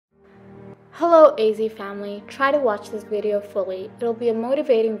Hello AZ family, try to watch this video fully, it'll be a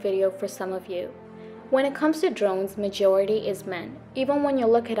motivating video for some of you. When it comes to drones, majority is men. Even when you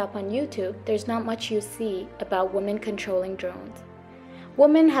look it up on YouTube, there's not much you see about women controlling drones.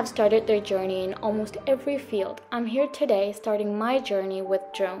 Women have started their journey in almost every field. I'm here today starting my journey with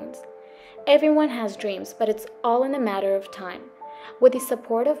drones. Everyone has dreams, but it's all in a matter of time. With the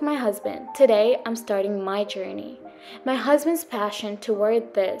support of my husband, today I'm starting my journey. My husband's passion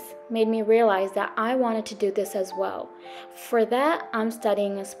toward this made me realize that I wanted to do this as well. For that, I'm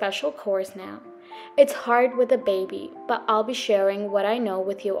studying a special course now. It's hard with a baby, but I'll be sharing what I know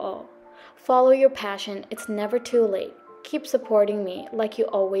with you all. Follow your passion, it's never too late. Keep supporting me like you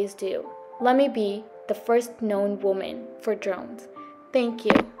always do. Let me be the first known woman for drones. Thank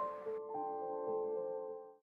you.